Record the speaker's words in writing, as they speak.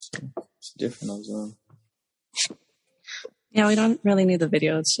different on Zoom. Yeah, we don't really need the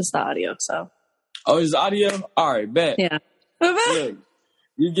video. It's just the audio, so. Oh, it's audio? All right, bet. Yeah. Look,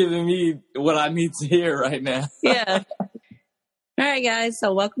 you're giving me what I need to hear right now. Yeah. All right, guys.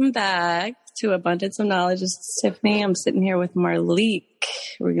 So welcome back to Abundance of Knowledge. This is Tiffany. I'm sitting here with Marlik.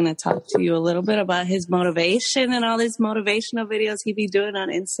 We're going to talk to you a little bit about his motivation and all these motivational videos he be doing on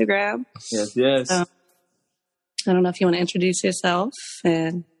Instagram. Yes. I don't know if you want to introduce yourself.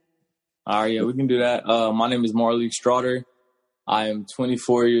 And all right, yeah, we can do that. My name is Marlik Straughter. I am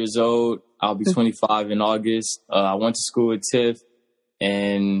 24 years old. I'll be 25 in August. I went to school with Tiff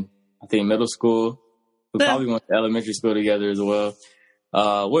and I think middle school. We probably went to elementary school together as well.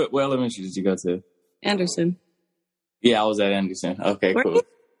 What elementary did you go to? Anderson. Yeah, I was at Anderson. Okay, cool.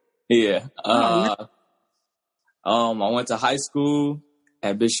 Yeah. I went to high school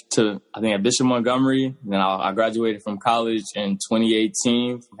at Bishop Montgomery. Then I graduated from college in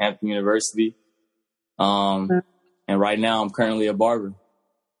 2018 from Hampton University. And right now I'm currently a barber.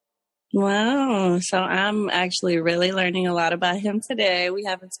 Wow. So I'm actually really learning a lot about him today. We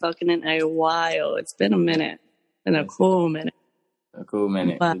haven't spoken in a while. It's been a minute. Been a cool minute. A cool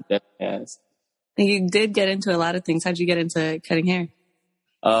minute. But it definitely has. You did get into a lot of things. How'd you get into cutting hair?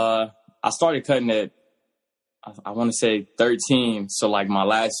 I started cutting at, I want to say 13. So like my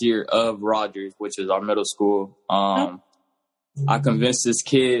last year of Rogers, which is our middle school. I convinced this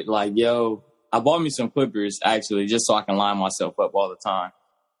kid like, yo, I bought me some clippers actually, just so I can line myself up all the time.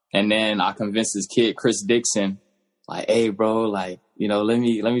 And then I convinced this kid, Chris Dixon, like, hey bro, like, you know, let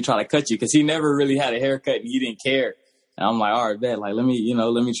me try to cut you. Cause he never really had a haircut and he didn't care. And I'm like, all right, bet, like, let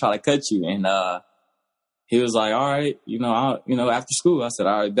me try to cut you. And, he was like, all right, after school. I said,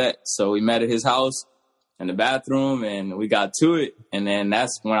 all right, bet. So we met at his house in the bathroom and we got to it. And then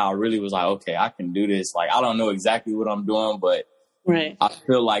that's when I really was like, okay, I can do this. Like, I don't know exactly what I'm doing, but right. I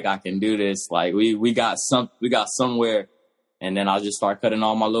feel like I can do this. Like we got somewhere. And then I just started cutting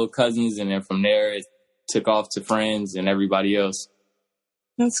all my little cousins. And then from there, it took off to friends and everybody else.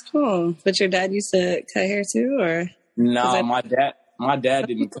 That's cool. But your dad used to cut hair too, or? No, my dad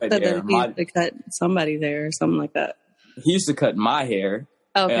didn't cut hair. He used to cut somebody there or something like that. He used to cut my hair.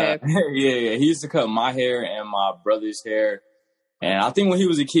 Okay. Yeah. He used to cut my hair and my brother's hair. And I think when he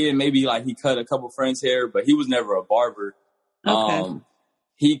was a kid, maybe like he cut a couple friends' hair, but he was never a barber. Okay.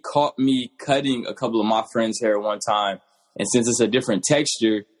 He caught me cutting a couple of my friends' hair one time. And since it's a different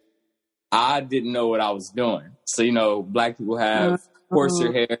texture, I didn't know what I was doing. So, black people have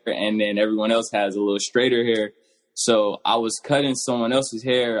coarser hair and then everyone else has a little straighter hair. So I was cutting someone else's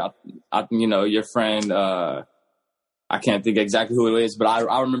hair. Your friend, I can't think exactly who it is, but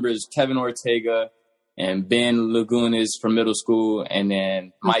I remember it's Kevin Ortega and Ben Lagunas from middle school and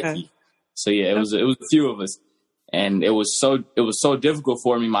then Mikey. Okay. So yeah, it was a few of us. And it was so difficult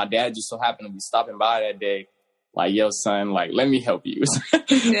for me. My dad just so happened to be stopping by that day. Like, yo, son, like, let me help you.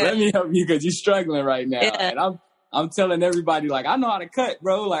 Let me help you because you're struggling right now. Yeah. And I'm telling everybody, like, I know how to cut,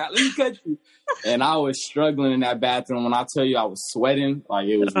 bro. Like, let me cut you. And I was struggling in that bathroom. When I tell you I was sweating, like,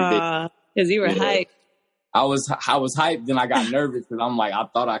 it was ridiculous. Because you were hyped. I was hyped, then I got nervous because I'm like, I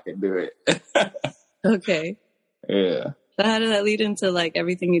thought I could do it. Okay. Yeah. So how did that lead into, like,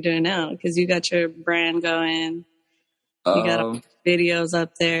 everything you're doing now? Because you got your brand going. You got videos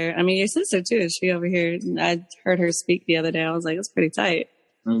up there. I mean, your sister, too. She over here. I heard her speak the other day. I was like, it's pretty tight.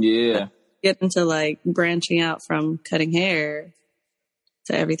 Yeah. Get into, like, branching out from cutting hair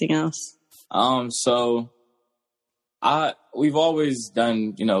to everything else. So we've always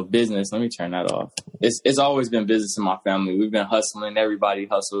done, business. Let me turn that off. It's always been business in my family. We've been hustling. Everybody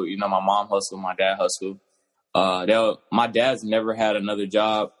hustled. My mom hustled. My dad hustled. My dad's never had another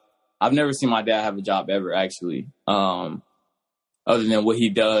job. I've never seen my dad have a job ever, actually. Other than what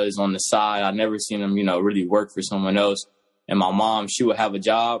he does on the side, I've never seen him, really work for someone else. And my mom, she would have a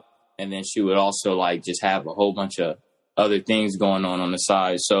job and then she would also like just have a whole bunch of other things going on the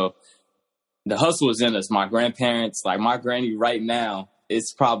side. So the hustle is in us. My grandparents, like my granny right now,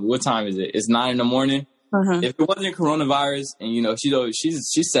 it's probably, what time is it? It's 9 a.m. If it wasn't coronavirus and,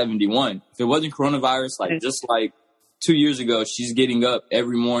 she's 71. If it wasn't coronavirus, like just like 2 years ago, she's getting up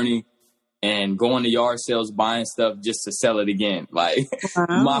every morning and going to yard sales, buying stuff just to sell it again. Like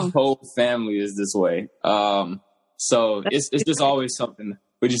my whole family is this way. So it's just always something.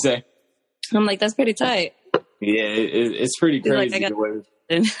 What'd you say? I'm like, that's pretty tight. Yeah, it's pretty crazy. Like,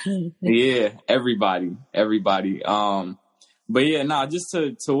 yeah, everybody. But yeah, just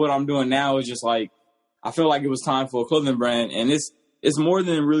to what I'm doing now is just like, I feel like it was time for a clothing brand, and it's more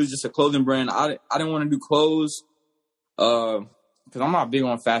than really just a clothing brand. I didn't want to do clothes because I'm not big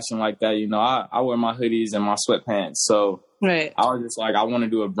on fashion like that. You know, I wear my hoodies and my sweatpants. So Right. I was just like, I want to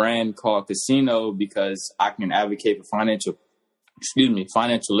do a brand called Casino because I can advocate for financial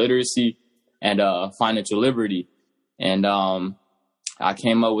literacy and financial liberty. And I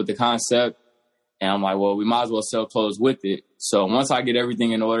came up with the concept, and I'm like, well, we might as well sell clothes with it. So once I get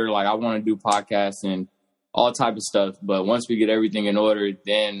everything in order, like I want to do podcasts and all type of stuff. But once we get everything in order,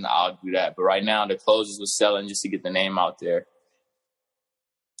 then I'll do that. But right now, the clothes is was selling just to get the name out there.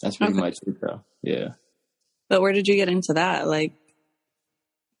 That's pretty much it, though. Yeah. But where did you get into that? Like,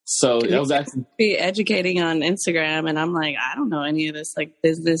 so it was actually be educating on Instagram, and I'm like, I don't know any of this like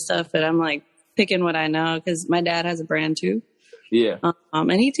business stuff, but I'm like picking what I know because my dad has a brand too. Yeah.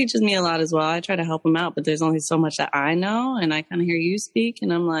 And he teaches me a lot as well. I try to help him out, but there's only so much that I know, and I kind of hear you speak,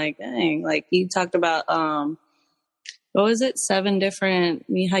 and I'm like, dang, like you talked about, what was it? 7 different,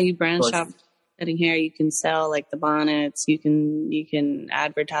 how you brand shop setting hair. You can sell like the bonnets, you can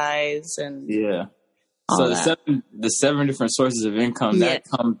advertise and yeah. So the 7 different sources of income that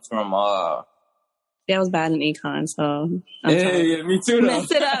come from, yeah, I was bad in econ, so yeah, me too. Though.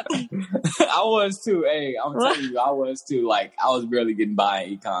 Mess it up. I was too. Hey, I'm telling you, I was too. Like I was barely getting by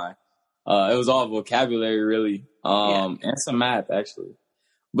in econ. It was all vocabulary, really, and some math actually.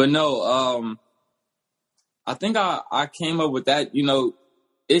 But no, I think I came up with that. You know,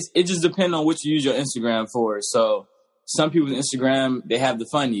 it just depends on what you use your Instagram for. So some people's Instagram, they have the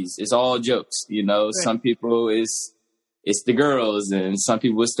funnies. It's all jokes. You know, right. Some people it's the girls, and some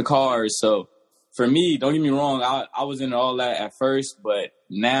people it's the cars. So. For me, don't get me wrong, I was into all that at first, but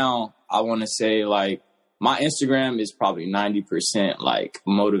now I want to say, like, my Instagram is probably 90%, like,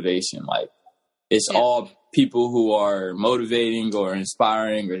 motivation. Like, it's all people who are motivating or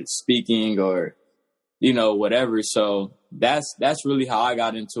inspiring or speaking or, you know, whatever. So that's really how I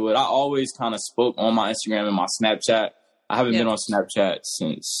got into it. I always kind of spoke on my Instagram and my Snapchat. I haven't been on Snapchat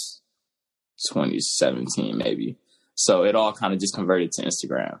since 2017, maybe. So it all kind of just converted to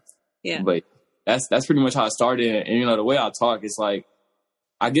Instagram. Yeah. But that's pretty much how it started. And, you know, the way I talk, it's like,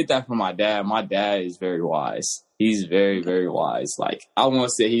 I get that from my dad. My dad is very wise. He's very, very wise. Like, I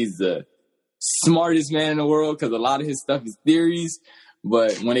won't say he's the smartest man in the world because a lot of his stuff is theories.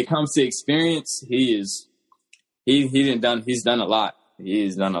 But when it comes to experience, he's done a lot.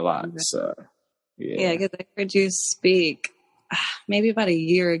 He's done a lot. So, yeah. Yeah, because I heard you speak maybe about a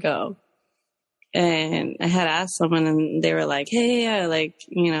year ago. And I had asked someone, and they were like, "Hey, yeah, like,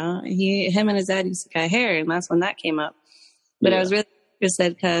 you know, him and his dad used to cut hair," and that's when that came up. But I was really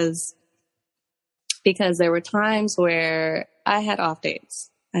interested because there were times where I had off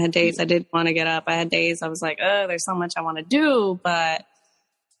days. I had days I didn't want to get up. I had days I was like, "Oh, there's so much I want to do, but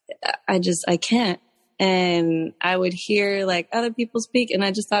I can't." And I would hear like other people speak, and I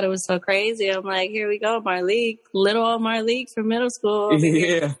just thought it was so crazy. I'm like, here we go, Marlique, little old Marlique from middle school,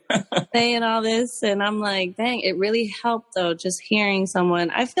 saying all this. And I'm like, dang, it really helped though, just hearing someone.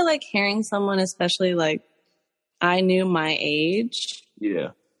 I feel like hearing someone, especially like I knew my age,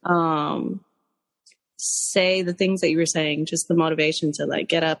 say the things that you were saying, just the motivation to like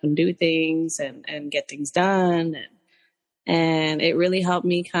get up and do things and get things done. And it really helped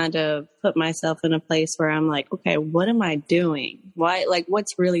me kind of put myself in a place where I'm like, okay, what am I doing? Why? Like,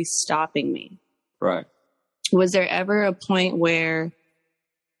 what's really stopping me? Right. Was there ever a point where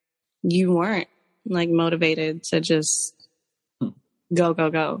you weren't like motivated to just go?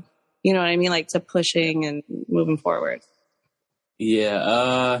 You know what I mean? Like to pushing and moving forward.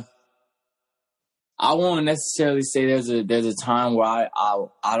 Yeah. I won't necessarily say there's a time where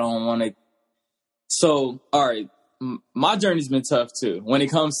I don't want to. So, all right. My journey's been tough too. When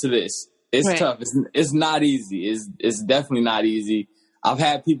it comes to this, it's tough. It's not easy. It's definitely not easy. I've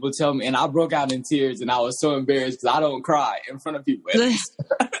had people tell me, and I broke out in tears, and I was so embarrassed because I don't cry in front of people.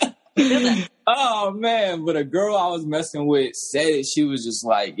 Oh man! But a girl I was messing with said it. She was just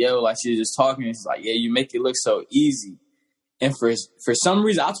like, "Yo," like she was just talking. And she's like, "Yeah, you make it look so easy." And for some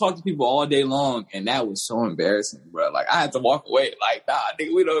reason, I talk to people all day long, and that was so embarrassing, bro. Like I had to walk away. Like, nah,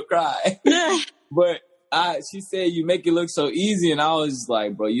 nigga, we don't cry. But. She said, you make it look so easy. And I was just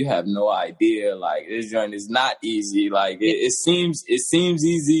like, bro, you have no idea. Like, this journey is not easy. Like, it seems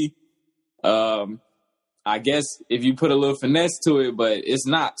easy. I guess if you put a little finesse to it, but it's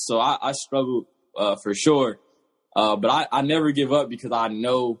not. So I struggled, for sure. But I never give up because I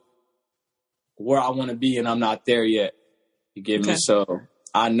know where I want to be and I'm not there yet. You get me? So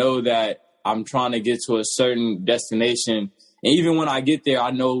I know that I'm trying to get to a certain destination. And even when I get there,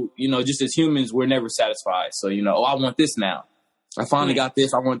 I know, you know, just as humans, we're never satisfied. So, you know, I want this now. I finally got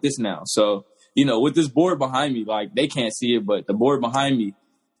this. I want this now. So, you know, with this board behind me, like they can't see it, but the board behind me,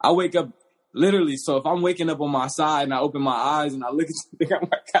 I wake up literally. So if I'm waking up on my side and I open my eyes and I look at something, I'm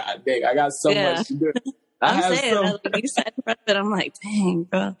like, God dang, I got so much to do. I'm saying that, like, you sat in front of it. I'm like, dang,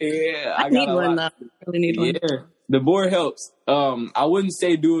 bro. Yeah, I need one though. I really need one. Yeah, the board helps. I wouldn't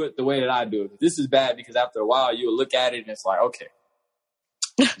say do it the way that I do it. This is bad because after a while you'll look at it and it's like, okay,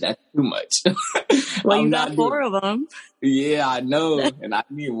 that's too much. Well, you got 4 of them. Yeah, I know, and I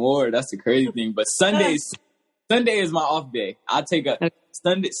need more. That's the crazy thing. But Sunday is my off day. I take a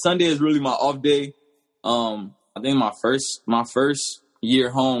Sunday is really my off day. I think my first year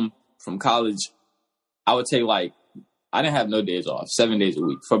home from college, I would take I didn't have no days off, 7 days a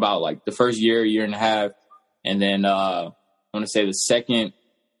week for about like the first year and a half. And then I want to say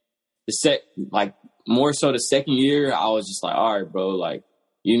more so the second year, I was just like, all right, bro, like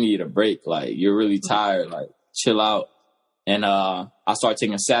you need a break. Like you're really tired, like chill out. And I started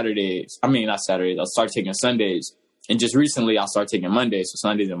taking Saturdays. I mean, not Saturdays. I started taking Sundays. And just recently I started taking Mondays, so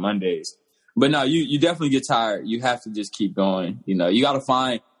Sundays and Mondays. But no, you definitely get tired. You have to just keep going. You know, you got to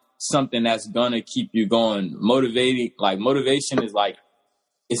find something that's going to keep you going. Motivation is like,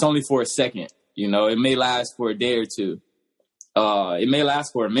 it's only for a second. You know, it may last for a day or two. It may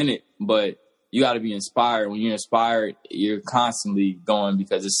last for a minute, but you got to be inspired. When you're inspired, you're constantly going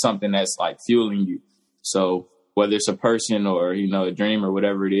because it's something that's like fueling you. So whether it's a person or, you know, a dream or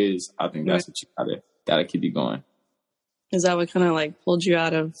whatever it is, I think that's what you gotta keep you going. Is that what kind of like pulled you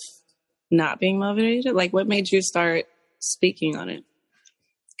out of not being motivated? Like what made you start speaking on it?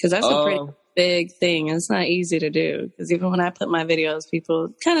 Because that's a pretty big thing. And it's not easy to do. Because even when I put my videos,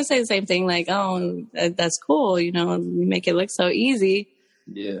 people kind of say the same thing, like, oh, that's cool. You know, you make it look so easy.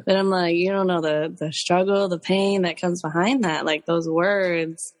 Yeah. But I'm like, you don't know the struggle, the pain that comes behind that. Like those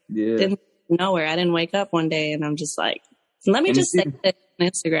words didn't go nowhere. I didn't wake up one day and I'm just like, let me just say that on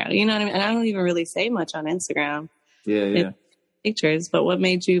Instagram. You know what I mean? And I don't even really say much on Instagram. Yeah. Pictures. But what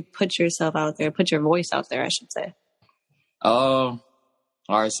made you put yourself out there, put your voice out there, I should say?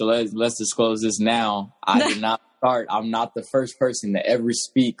 All right, so let's disclose this now. I did not start. I'm not the first person to ever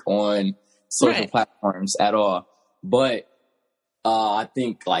speak on social platforms at all. But I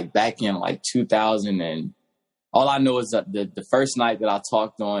think like back in like 2000 and all I know is that the first night that I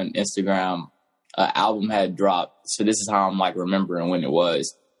talked on Instagram, an album had dropped. So this is how I'm like remembering when it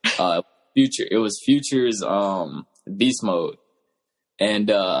was. It was Future's Beast Mode. And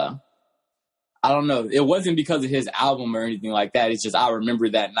I don't know. It wasn't because of his album or anything like that. It's just I remember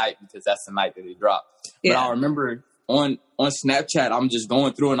that night because that's the night that it dropped. Yeah. But I remember on Snapchat, I'm just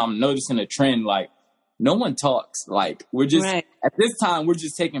going through and I'm noticing a trend. Like, no one talks. Like, we're just, at this time, we're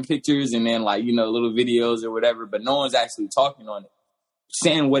just taking pictures and then, like, you know, little videos or whatever. But no one's actually talking on it.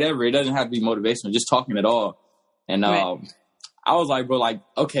 Saying whatever. It doesn't have to be motivational. Just talking at all. And I was like, bro, like,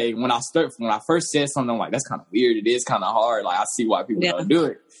 okay, when I first said something, I'm like, that's kind of weird. It is kind of hard. Like, I see why people don't do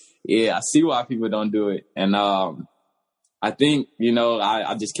it. Yeah, I see why people don't do it. And I think, you know,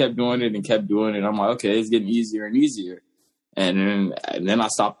 I just kept doing it and kept doing it. I'm like, okay, it's getting easier and easier. And then I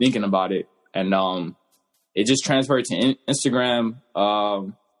stopped thinking about it. And it just transferred to Instagram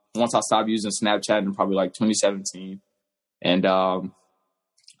once I stopped using Snapchat in probably like 2017. And I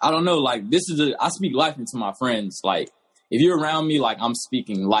don't know, like I speak life into my friends. Like, if you're around me, like I'm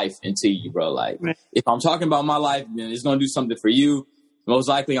speaking life into you, bro. Like if I'm talking about my life, then it's going to do something for you. Most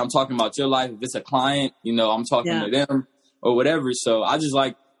likely I'm talking about your life. If it's a client, you know, I'm talking to them or whatever. So I just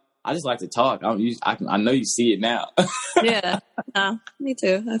like to talk. I know you see it now. Yeah. Me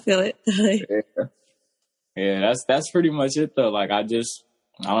too. I feel it. Yeah, that's pretty much it though. Like I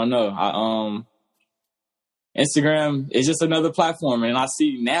don't know. Instagram is just another platform. And I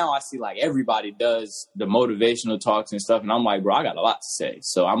see like everybody does the motivational talks and stuff. And I'm like, bro, I got a lot to say.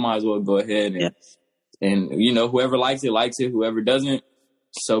 So I might as well go ahead and you know, whoever likes it. Whoever doesn't,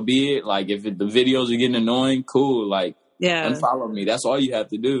 so be it. Like if the videos are getting annoying, cool. Like unfollow me. That's all you have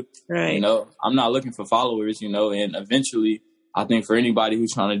to do. Right. You know, I'm not looking for followers, you know, and eventually I think for anybody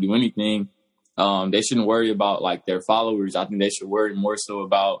who's trying to do anything, they shouldn't worry about like their followers. I think they should worry more so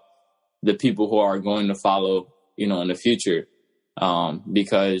about the people who are going to follow, you know, in the future.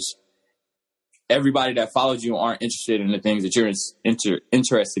 Because everybody that follows you aren't interested in the things that you're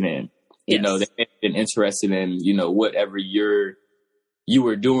interested in. You know, they've been interested in, you know, whatever you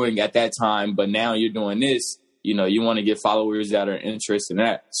were doing at that time, but now you're doing this, you know, you want to get followers that are interested in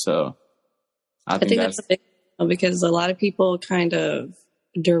that. So I think that's a big deal because a lot of people kind of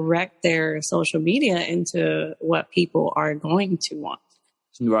direct their social media into what people are going to want.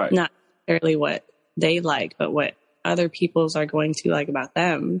 Right. Not necessarily what they like, but what other people's are going to like about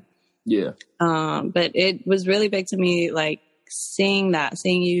them. Yeah. But it was really big to me, like seeing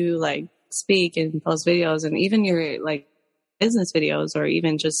you like speak and post videos and even your like business videos or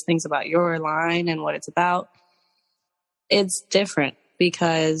even just things about your line and what it's about, it's different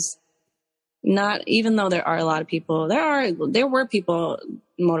because not even though there are a lot of people, there were people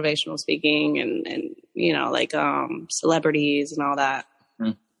motivational speaking and you know, like celebrities and all that.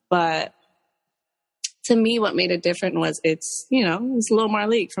 But to me, what made it different was it's little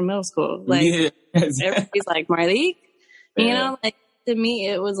Marlique from middle school. Like everybody's like, Marlique, you know, like to me,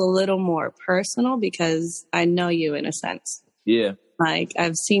 it was a little more personal because I know you in a sense. Yeah. Like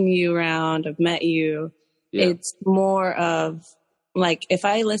I've seen you around, I've met you. Yeah. It's more of like, if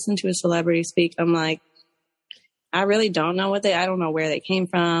I listen to a celebrity speak, I'm like, I really don't know I don't know where they came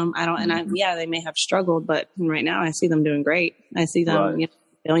from. They may have struggled, but right now I see them doing great. I see them,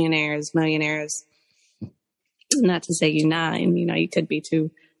 billionaires, millionaires. Not to say you could be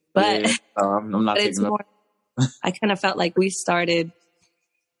too, but I'm not but it's more, I kind of felt like we started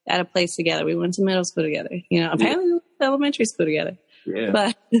at a place together. We went to middle school together, apparently we went to elementary school together,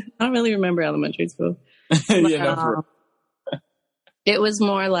 but I don't really remember elementary school. But, it was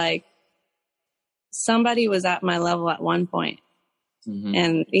more like somebody was at my level at one point. Mm-hmm.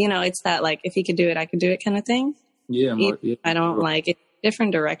 And, it's that like, if he could do it, I could do it kind of thing. Yeah. I don't like it.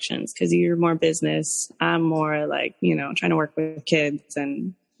 Different directions because you're more business. I'm more like, trying to work with kids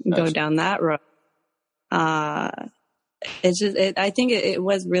and go down that road. It's just, I think it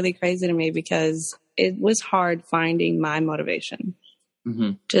was really crazy to me because it was hard finding my motivation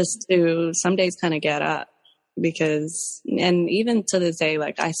just to some days kind of get up and even to this day,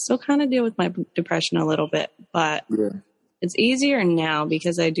 like I still kind of deal with my depression a little bit, but it's easier now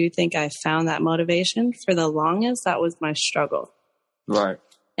because I do think I found that motivation. For the longest, that was my struggle. Right.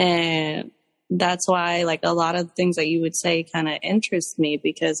 And that's why like a lot of things that you would say kind of interest me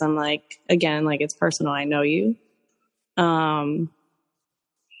because I'm like, again, like it's personal. I know you. But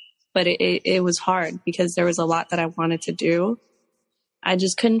it was hard because there was a lot that I wanted to do. I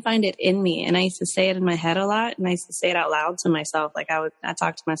just couldn't find it in me. And I used to say it in my head a lot and I used to say it out loud to myself. Like I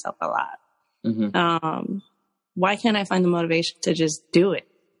talk to myself a lot. Mm-hmm. Why can't I find the motivation to just do it?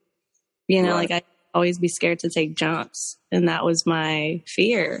 Like I always be scared to take jumps. And that was my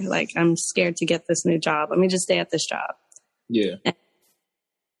fear. Like, I'm scared to get this new job. Let me just stay at this job. Yeah. And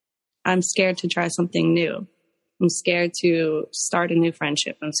I'm scared to try something new. I'm scared to start a new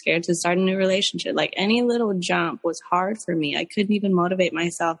friendship. I'm scared to start a new relationship. Like any little jump was hard for me. I couldn't even motivate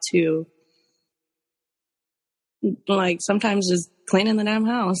myself to like sometimes just cleaning the damn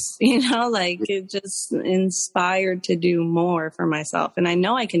house, like it just inspired to do more for myself. And I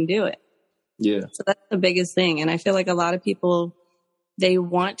know I can do it. Yeah. So that's the biggest thing. And I feel like a lot of people, they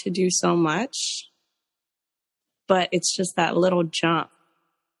want to do so much, but it's just that little jump.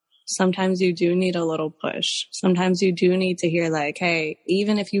 Sometimes you do need a little push. Sometimes you do need to hear like, hey,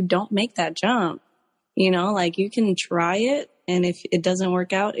 even if you don't make that jump, like you can try it. And if it doesn't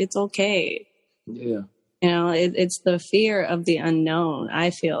work out, it's okay. Yeah. It's the fear of the unknown. I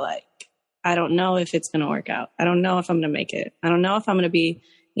feel like I don't know if it's going to work out. I don't know if I'm going to make it. I don't know if I'm going to be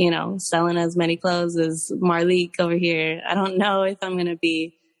selling as many clothes as Marlique over here. I don't know if I'm going to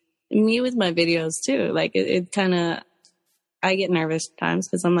be me with my videos too. Like it kind of, I get nervous times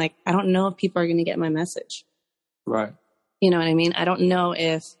because I'm like, I don't know if people are going to get my message. Right. You know what I mean? I don't know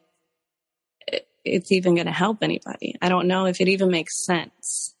if it's even going to help anybody. I don't know if it even makes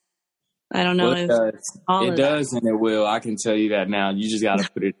sense. I don't know if it does and it will. I can tell you that now. You just got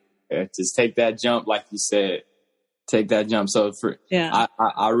to put it there. Just take that jump, like you said. Take that jump. So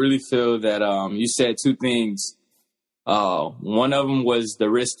I really feel that you said two things. One of them was the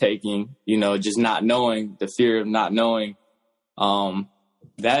risk taking. Just not knowing, the fear of not knowing.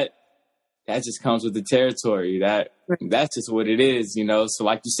 That just comes with the territory. That's just what it is. So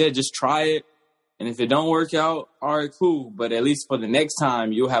like you said, just try it. And if it don't work out, all right, cool. But at least for the next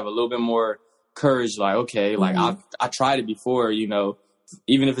time, you'll have a little bit more courage. Like, okay, like I tried it before, even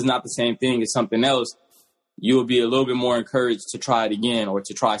if it's not the same thing, it's something else. You'll be a little bit more encouraged to try it again or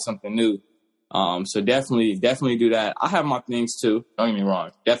to try something new. So definitely do that. I have my things too. Don't get me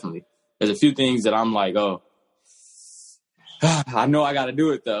wrong. Definitely. There's a few things that I'm like, oh, I know I got to do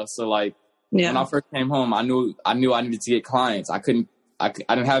it though. So like when I first came home, I knew I needed to get clients. I didn't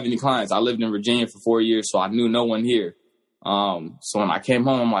have any clients. I lived in Virginia for 4 years, so I knew no one here. So when I came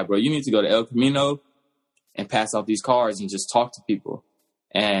home, I'm like, bro, you need to go to El Camino and pass out these cards and just talk to people.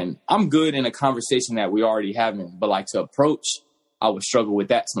 And I'm good in a conversation that we already having, but like to approach, I would struggle with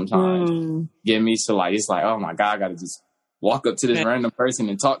that sometimes. Get me to like, it's like, oh my God, I got to just walk up to this random person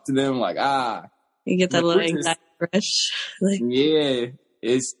and talk to them. Like, you get that little anxiety rush. Like, yeah,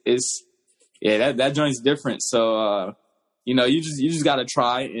 that joint's different. So, you know, you just got to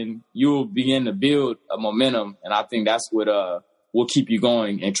try, and you'll begin to build a momentum. And I think that's what will keep you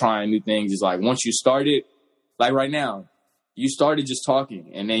going and trying new things. Is like once you started, like right now, you started just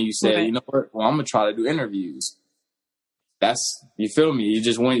talking, and then you said, you know what? Well, I'm gonna try to do interviews. That's, you feel me? You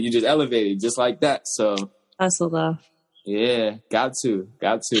just elevated just like that. So hustle though. Yeah, got to.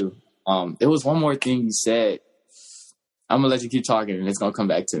 There was one more thing you said. I'm gonna let you keep talking, and it's gonna come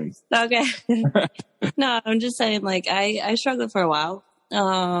back to me. Okay. No, I'm just saying, like, I struggled for a while.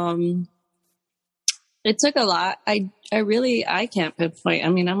 It took a lot. I can't pinpoint. I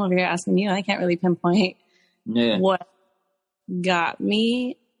mean, I'm over here asking you. I can't really pinpoint what got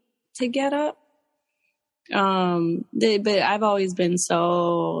me to get up. But I've always been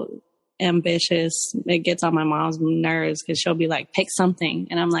so ambitious. It gets on my mom's nerves because she'll be like, pick something.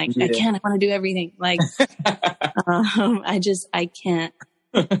 And I'm like, I can't, I want to do everything. Like, I can't.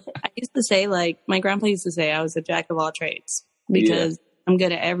 I used to say, like, my grandpa used to say I was a jack of all trades because I'm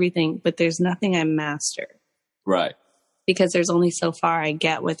good at everything, but there's nothing I master. Right. Because there's only so far I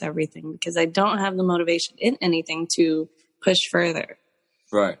get with everything because I don't have the motivation in anything to push further.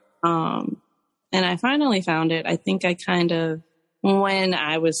 Right. And I finally found it. I think I kind of, when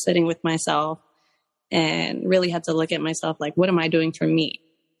I was sitting with myself and really had to look at myself, like, what am I doing for me?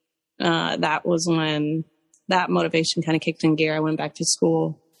 That was when that motivation kind of kicked in gear. I went back to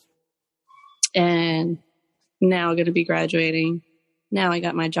school and now I'm going to be graduating. Now I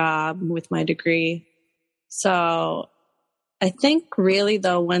got my job with my degree. So I think really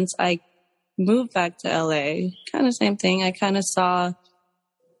though, once I moved back to LA, kind of same thing. I kind of saw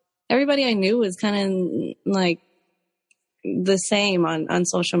everybody I knew was kind of like the same on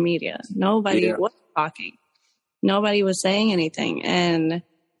social media. Nobody was talking. Nobody was saying anything. And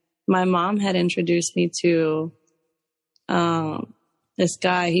my mom had introduced me to this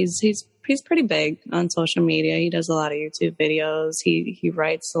guy. He's pretty big on social media. He does a lot of YouTube videos. He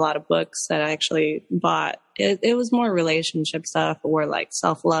writes a lot of books that I actually bought. It was more relationship stuff or like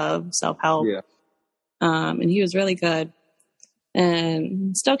self-love, self-help. Yeah. And he was really good.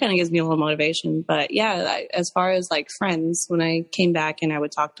 And still kind of gives me a little motivation. But yeah, as far as like friends, when I came back and I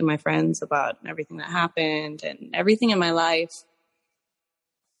would talk to my friends about everything that happened and everything in my life,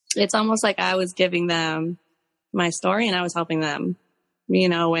 it's almost like I was giving them my story and I was helping them, you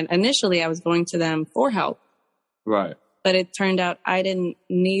know, when initially I was going to them for help. Right. But it turned out I didn't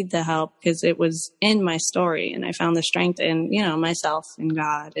need the help because it was in my story and I found the strength in, you know, myself and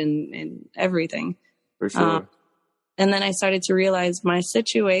God and everything. For sure. And then I started to realize my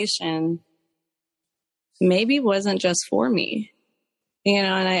situation maybe wasn't just for me, you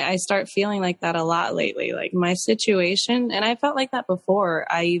know, and I start feeling like that a lot lately, like my situation. And I felt like that before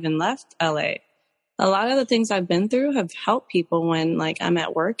I even left LA. A lot of the things I've been through have helped people when like I'm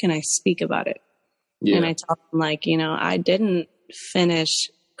at work and I speak about it. Yeah. And I tell them like, you know, I didn't finish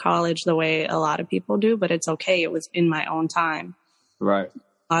college the way a lot of people do, but it's okay. It was in my own time. Right.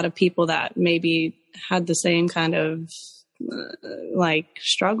 A lot of people that maybe had the same kind of like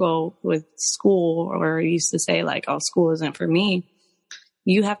struggle with school or used to say like, oh, school isn't for me.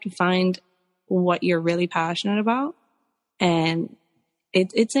 You have to find what you're really passionate about. And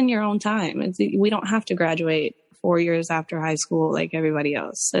it's in your own time. We don't have to graduate 4 years after high school like everybody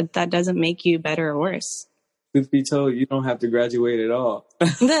else. That doesn't make you better or worse. Truth be told, you don't have to graduate at all.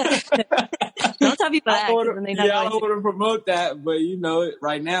 Don't tell people that. I don't want to promote that, but you know,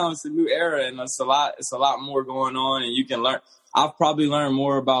 right now it's a new era and it's a lot more going on, and you can learn. I've probably learned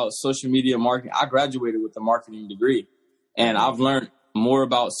more about social media marketing. I graduated with a marketing degree, and I've learned more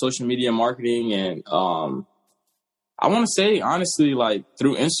about social media marketing, and I want to say honestly, like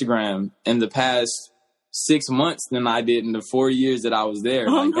through Instagram in the past 6 months than I did in the 4 years that I was there.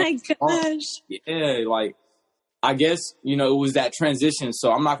 Oh like, my gosh! Yeah, like. I guess, you know, it was that transition.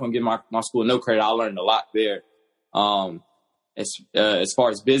 So I'm not going to give my school no credit. I learned a lot there as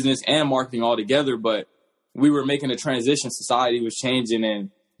far as business and marketing all together. But we were making a transition. Society was changing and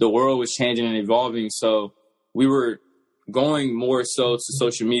the world was changing and evolving. So we were going more so to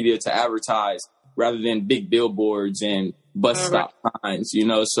social media to advertise rather than big billboards and bus stop signs, you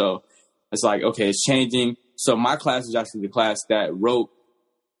know. So it's like, okay, it's changing. So my class was actually the class that wrote,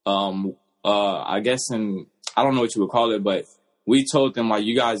 I guess I don't know what you would call it, but we told them, like,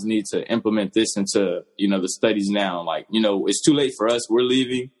 you guys need to implement this into, you know, the studies now. Like, you know, it's too late for us. We're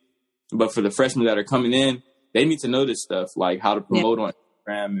leaving. But for the freshmen that are coming in, they need to know this stuff, like how to promote on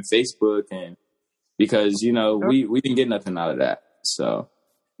Instagram and Facebook. And because, you know, we didn't get nothing out of that. So,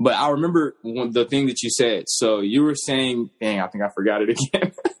 but I remember the thing that you said. So you were saying, dang, I think I forgot it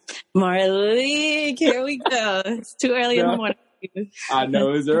again. Marlene, here we go. It's too early in the morning. I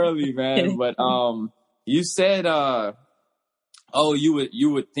know it's early, man. But, you said oh, you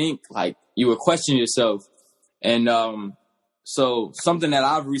would think, like, you would question yourself. And so something that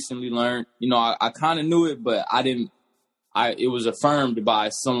I've recently learned, you know, I kind of knew it, but it was affirmed by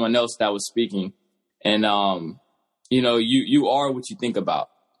someone else that was speaking. And you know, you are what you think about,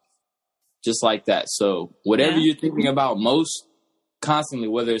 just like that. So whatever you're thinking about most constantly,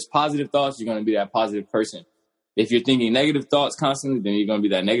 whether it's positive thoughts, you're going to be that positive person. If you're thinking negative thoughts constantly, then you're going to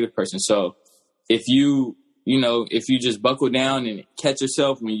be that negative person. So if you just buckle down and catch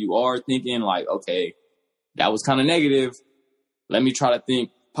yourself when you are thinking like, okay, that was kind of negative, let me try to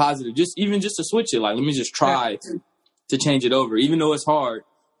think positive, just to switch it. Like, let me just try to change it over, even though it's hard,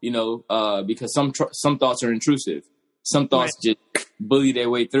 you know, because some thoughts are intrusive. Some thoughts just bully their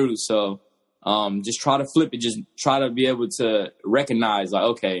way through. So just try to flip it. Just try to be able to recognize, like,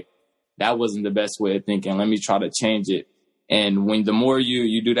 okay, that wasn't the best way of thinking. Let me try to change it. And the more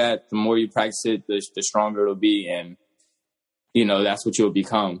you do that, the more you practice it, the stronger it'll be. And, you know, that's what you'll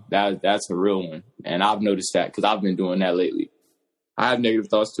become. That's a real one. And I've noticed that because I've been doing that lately. I have negative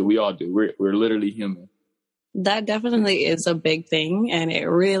thoughts too. We all do. We're literally human. That definitely is a big thing. And it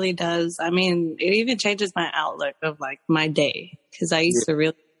really does. I mean, it even changes my outlook of like my day. Because I used to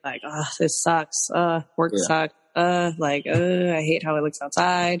really like, oh, this sucks. Work sucks. I hate how it looks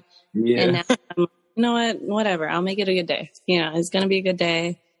outside. Yeah. And now I'm, you know what? Whatever. I'll make it a good day. You know, it's going to be a good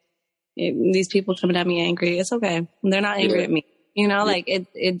day. These people coming at me angry, it's okay. They're not angry at me. You know, like it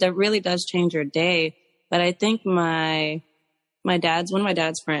really does change your day. But I think my dad's one of my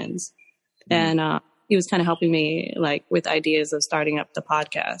dad's friends, and he was kind of helping me like with ideas of starting up the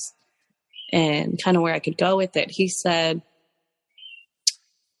podcast and kind of where I could go with it. He said,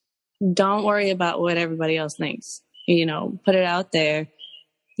 don't worry about what everybody else thinks. You know, put it out there.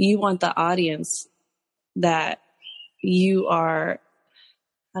 You want the audience that you are,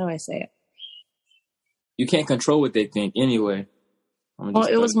 how do I say it? You can't control what they think anyway. Well,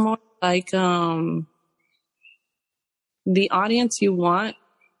 it was more like the audience you want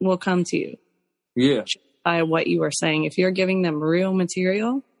will come to you. Yeah. By what you are saying. If you're giving them real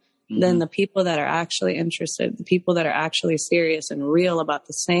material, then the people that are actually interested, the people that are actually serious and real about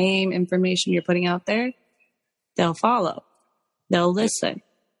the same information you're putting out there, they'll follow. They'll listen.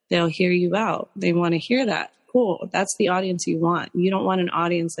 They'll hear you out. They want to hear that. Cool. That's the audience you want. You don't want an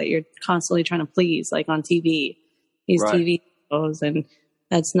audience that you're constantly trying to please, like on TV. These TV shows, and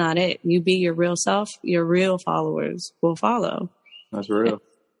that's not it. You be your real self. Your real followers will follow. That's real.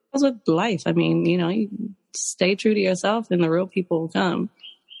 That's with life. I mean, you know, you stay true to yourself and the real people will come.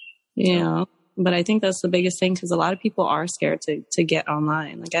 You know, but I think that's the biggest thing because a lot of people are scared to get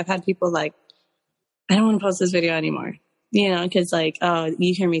online. Like I've had people like, I don't want to post this video anymore. You know, because like, oh,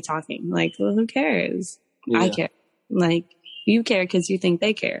 you hear me talking. Like, well, who cares? Yeah. I care. Like, you care because you think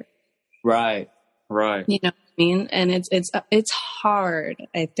they care. Right. You know what I mean? And it's hard,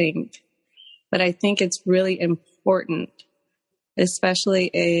 I think. But I think it's really important,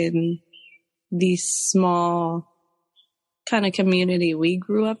 especially in the small kind of community we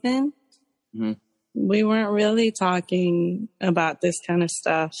grew up in. Mm-hmm. We weren't really talking about this kind of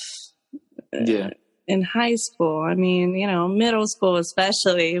stuff. In high school. I mean, you know, middle school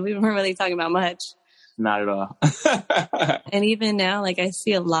especially, we weren't really talking about much. Not at all. And even now, like I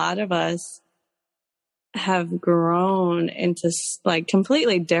see a lot of us have grown into like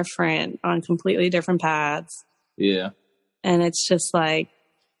completely different paths. Yeah. And it's just like,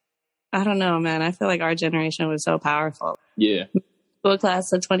 I don't know, man. I feel like our generation was so powerful. Yeah. School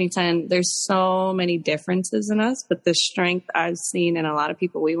class of 2010, there's so many differences in us, but the strength I've seen in a lot of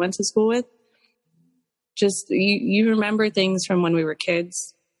people we went to school with, just you remember things from when we were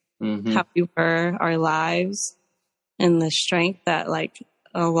kids, how we were, our lives, and the strength that like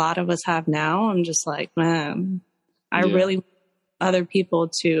a lot of us have now. I'm just like, man, I really want other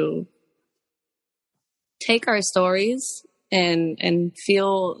people to take our stories and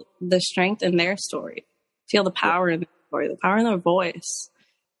feel the strength in their story, feel the power in their story, the power in their voice,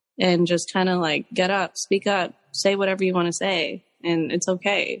 and just kind of like get up, speak up, say whatever you want to say, and it's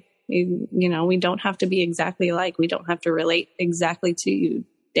okay. You know, we don't have to be exactly alike. We don't have to relate exactly to you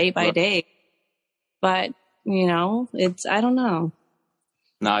day by day. But, you know, I don't know.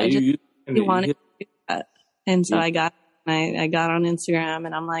 Nah, you wanted to do that. And so I got on Instagram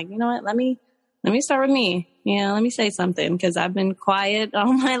and I'm like, you know what, let me start with me. You know, let me say something because I've been quiet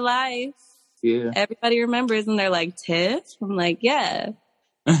all my life. Yeah. Everybody remembers and they're like, Tiff? I'm like, yeah.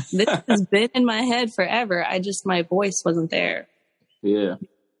 This has been in my head forever. My voice wasn't there. Yeah.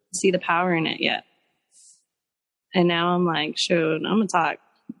 See the power in it yet. And now I'm like, shoot, I'm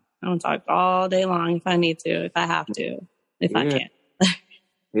gonna talk all day long if I need to, if I have to, if I can.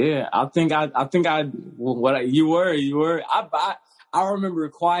 Yeah, you were. I remember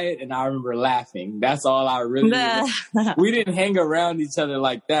quiet and I remember laughing. That's all I really remember. We didn't hang around each other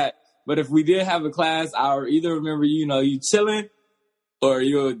like that. But if we did have a class, I either remember, you chilling or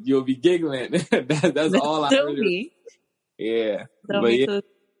you'll be giggling. That's all I really. Yeah. You're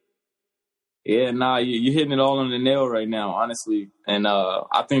hitting it all on the nail right now, honestly. And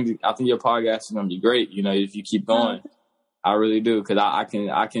I think your podcast is gonna be great. If you keep going, I really do, because I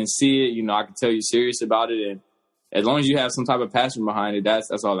can see it. I can tell you're serious about it, and as long as you have some type of passion behind it,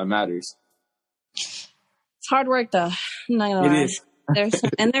 that's all that matters. It's hard work, though. I'm not gonna lie. It is.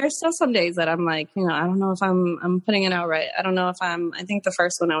 There's still some days that I'm like, I don't know if I'm putting it out right. I don't know if I think the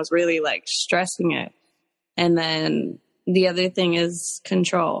first one I was really like stressing it, and then the other thing is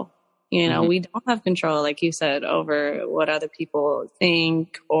control. We don't have control, like you said, over what other people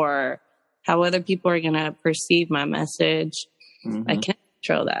think or how other people are going to perceive my message. Mm-hmm. I can't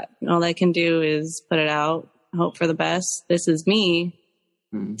control that. All I can do is put it out, hope for the best. This is me.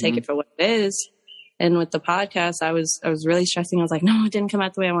 Mm-hmm. Take it for what it is. And with the podcast, I was really stressing. I was like, no, it didn't come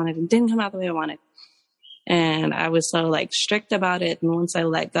out the way I wanted. It didn't come out the way I wanted. And I was so like strict about it. And once I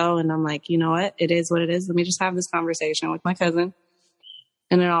let go and I'm like, you know what? It is what it is. Let me just have this conversation with my cousin.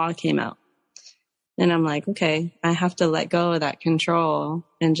 And it all came out. And I'm like, okay, I have to let go of that control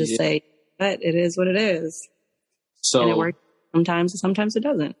and just say, but it is what it is. So, and it works sometimes, and sometimes it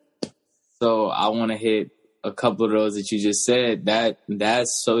doesn't. So I want to hit a couple of those that you just said.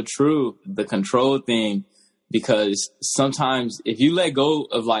 That's so true. The control thing, because sometimes if you let go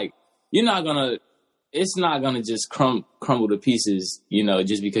of it's not gonna just crumble to pieces,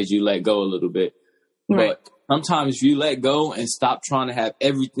 just because you let go a little bit. Right. But sometimes if you let go and stop trying to have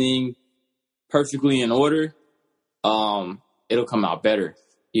everything perfectly in order, it'll come out better.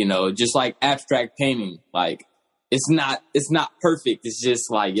 Just like abstract painting, like it's not perfect. It's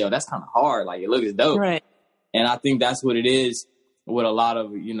just like, that's kind of hard. Like it looks dope. Right. And I think that's what it is with a lot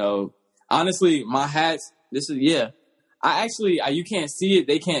of, honestly, my hats, you can't see it.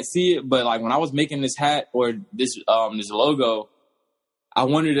 They can't see it. But like when I was making this hat or this logo, I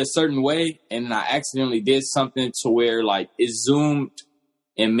wanted a certain way, and I accidentally did something to where like it zoomed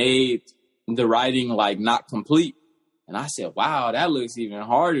and made the writing like not complete. And I said, wow, that looks even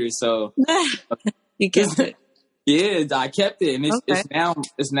harder. So you kept it. Yeah, I kept it, and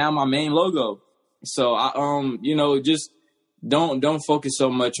it's now my main logo. So I just don't focus so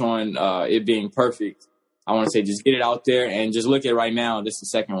much on it being perfect. I want to say just get it out there and just look at right now. This is the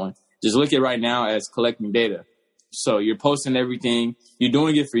second one. Just look at right now as collecting data. So you're posting everything. You're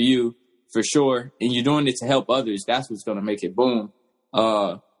doing it for you, for sure. And you're doing it to help others. That's what's going to make it boom.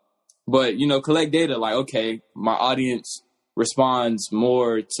 But, collect data. Like, okay, my audience responds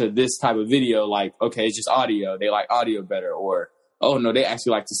more to this type of video. Like, okay, it's just audio. They like audio better. Or, oh, no, they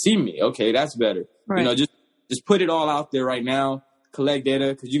actually like to see me. Okay, that's better. Right. Just put it all out there right now. Collect data,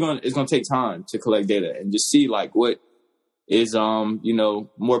 because it's going to take time to collect data and just see, like, what is,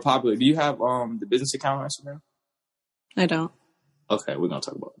 more popular. Do you have the business account on Instagram? I don't. Okay, we're gonna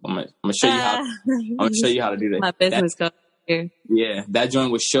talk about it. I'm gonna show you how. I'm gonna show you how to do that. My business goes here. Yeah, that joint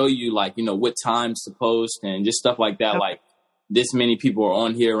will show you like what times to post and just stuff like that. Okay. Like this many people are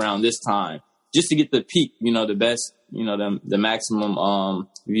on here around this time, just to get the peak. The best. The maximum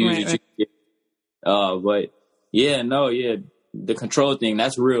views that you can get. But the control thing,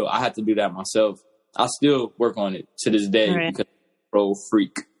 that's real. I had to do that myself. I still work on it to this day because I'm a control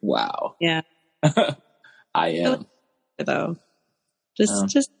freak. Wow. Yeah. I am. Though, just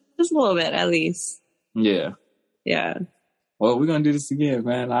a little bit at least. Yeah. Well, we're gonna do this again,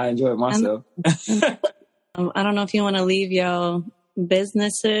 man. I enjoyed myself. I don't know if you want to leave your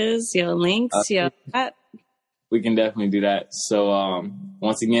businesses, your links, that. We can definitely do that. So,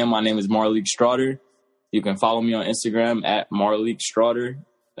 once again, my name is Marleek Strawder. You can follow me on Instagram at Marleek Strawder.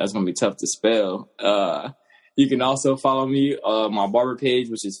 That's gonna be tough to spell. You can also follow me my barber page,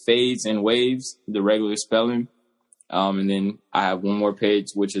 which is Fades and Waves, the regular spelling. And then I have one more page,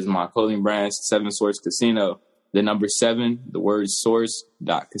 which is my clothing brand, 7 Source Casino. The number 7, the word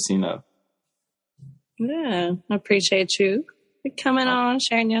source.casino. Yeah, I appreciate you for coming on,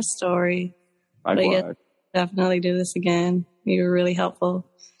 sharing your story. Likewise. Definitely do this again. You were really helpful.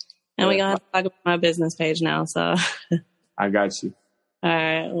 And we're going to have to talk about my business page now, so. I got you. All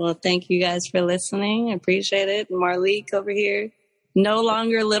right. Well, thank you guys for listening. I appreciate it. Marleek over here. No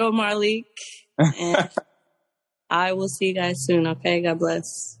longer little Marleek. And I will see you guys soon, okay? God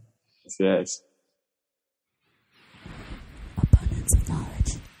bless. Yes.